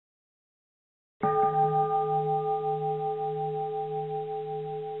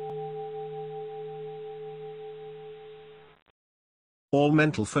All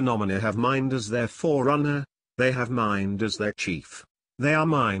mental phenomena have mind as their forerunner, they have mind as their chief, they are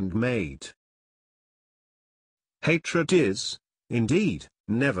mind-made. Hatred is, indeed,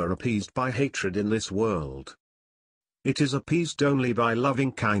 never appeased by hatred in this world. It is appeased only by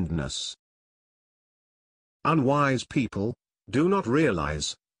loving kindness. Unwise people do not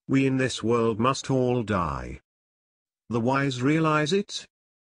realize, we in this world must all die. The wise realize it.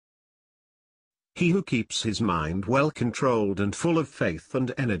 He who keeps his mind well controlled and full of faith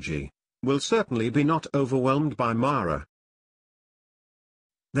and energy, will certainly be not overwhelmed by Mara.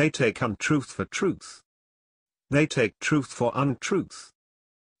 They take untruth for truth. They take truth for untruth.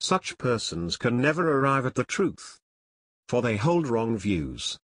 Such persons can never arrive at the truth, for they hold wrong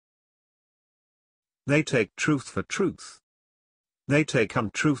views. They take truth for truth. They take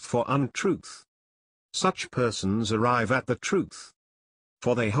untruth for untruth. Such persons arrive at the truth,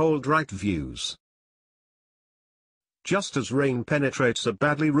 for they hold right views. Just as rain penetrates a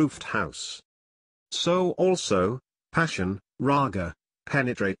badly roofed house, so also, passion, raga,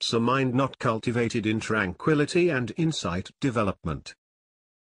 penetrates a mind not cultivated in tranquility and insight development.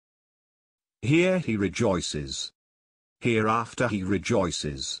 Here he rejoices. Hereafter he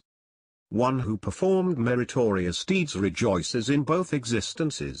rejoices. One who performed meritorious deeds rejoices in both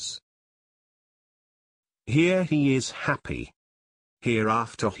existences. Here he is happy.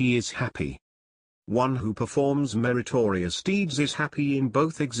 Hereafter he is happy. One who performs meritorious deeds is happy in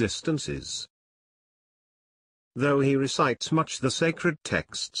both existences. Though he recites much the sacred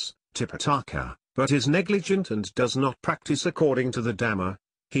texts, Tipitaka, but is negligent and does not practice according to the Dhamma,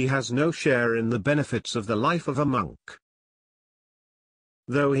 he has no share in the benefits of the life of a monk.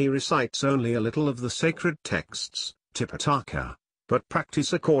 Though he recites only a little of the sacred texts, Tipitaka, but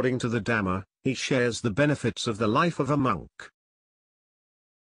practice according to the Dhamma, he shares the benefits of the life of a monk.